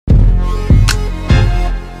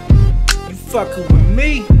fucking with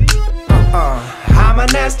me. I'm a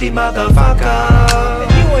nasty motherfucker.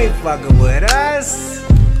 And you ain't fucking with us.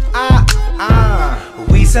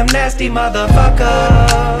 We some nasty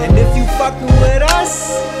motherfuckers. And if you fucking with us,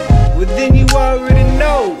 well then you already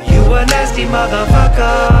know you a nasty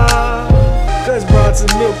motherfucker. Cuz brought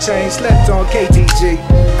some milk change, slept on KTG.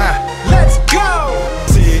 Let's go!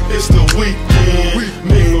 See, it's the weekend, we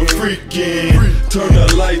make a freakin'. Turn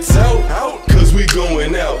the lights out, cause we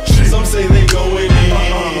going out. Some say they going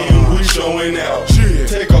in, we showing out.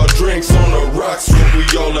 Take our drinks on the rocks, what we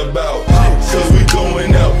all about. Cause we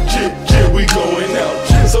going out, yeah, we going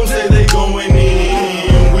out. Some say they going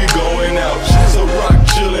in, we going out. So rock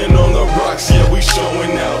chillin' on the rocks, yeah, we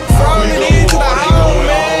showing out. We go hard, ain't going home,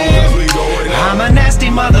 cause we going out. I'm a nasty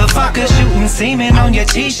motherfucker, shooting semen on your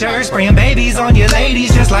t-shirts, spraying babies on your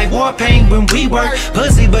ladies just like war paint when we work.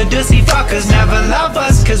 Pussy but dussy fuckers never love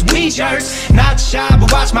us cause we jerks. Not shy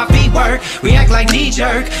but watch my feet work, react like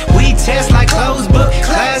knee-jerk. We test like closed book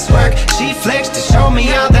classwork. She flexed to show me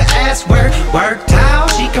how the ass worked out.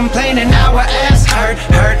 She complaining now her ass hurt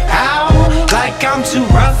how? Like I'm too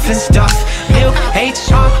rough and stuff. Milk,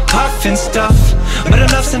 HR, puff and stuff. But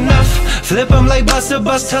enough's enough. Flip them like Buster,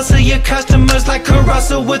 bust hustle your customers like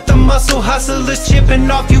Caruso with the muscle. Hustlers chipping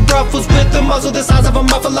off you ruffles with the muzzle the size of a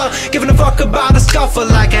muffler. Giving a fuck about a scuffle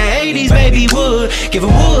like a 80s baby would.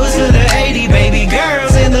 Giving woods to the 80 baby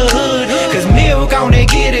girls in the hood. Cause milk on it,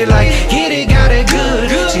 get it like, get it, got it good.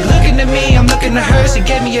 She looking at me, I'm looking at her. She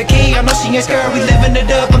gave me a key, I know she ain't scared. We living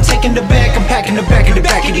it up, I'm taking the back. I'm packing the back of the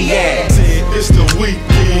back of the ass. It's the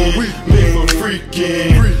weekend, we make a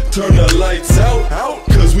freakin'. Turn the lights out,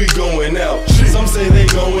 cause we going out. Some say they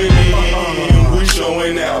going in, we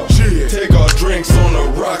showing out. Take our drinks on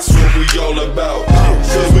the rocks, what we all about.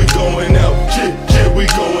 Cause we going out, yeah, we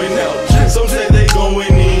going out. Some say they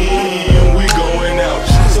going in, we going out.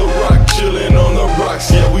 So rock chillin' on the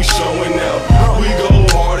rocks, yeah, we showing out. We go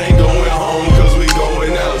hard, ain't going home, cause we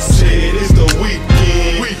going out. Shit, it's the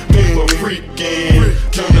weekend, we make a freakin'.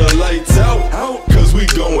 Turn the lights out, cause we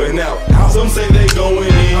going out. Some say they going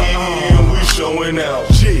in, we showing out.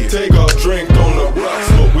 Take our drink on the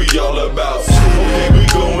rocks, what we all about. Okay, we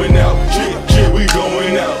going out, yeah, we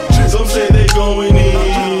going out. Some say they going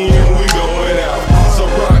in, we going out. So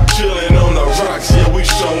rock chillin' on the rocks, yeah, we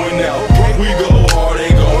showing out. We go hard,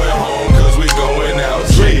 ain't going home, cause we going out.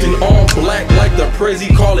 Draped in all black like the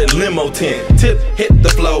Prezi, call it limo tint. Tip hit the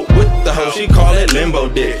flow with the hoe, she call it limbo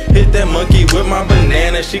dick. Hit that monkey with my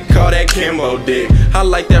banana, she call that Kimbo dick. I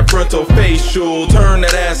like that frontal facial, turn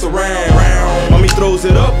that ass around. Mommy throws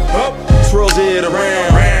it up, swirls it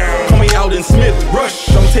around. Call me out in Smith Rush,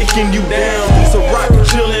 I'm taking you down. So rock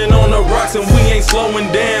chillin' on the rocks and we ain't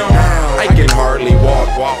slowing down. I can hardly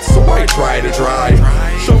walk, so I try to drive.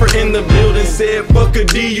 Chauffeur in the building said fuck a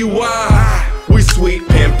DUI. We sweet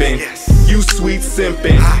pimpin', you sweet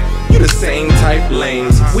simpin'. You the same type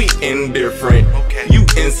lanes, we indifferent. You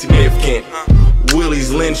insignificant,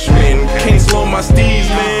 Willie's lynchmen. Can't slow my steez,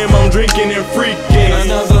 man, I'm drinking and freaking.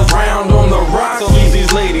 Another round on the rocks, all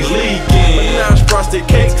these ladies leaking. Menage frosted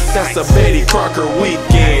cakes, that's a Betty Crocker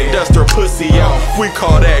weekend. Dust her pussy off, we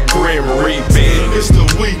call that Grim Reaping. It's the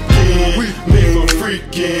weekend, we make a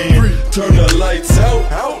freakin'. Turn the lights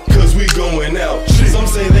out, cause we going out. Some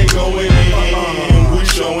say they going in, we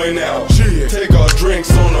showing out. Take our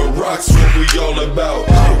drinks on the rocks, what we all about.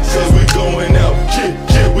 Cause we going out,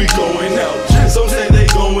 yeah, we going out. Some say they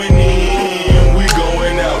going in, we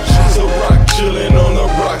going out. So rock chillin' on the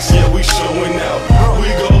rocks, yeah, we showing out. We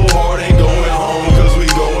go hard, ain't going home, cause we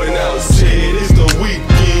going out. Shit, it's the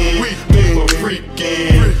weekend, we make a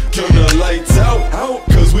freakin'. Turn the lights out,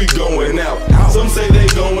 cause we going out. Some say they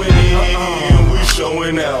going in, we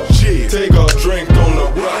showing out. Take our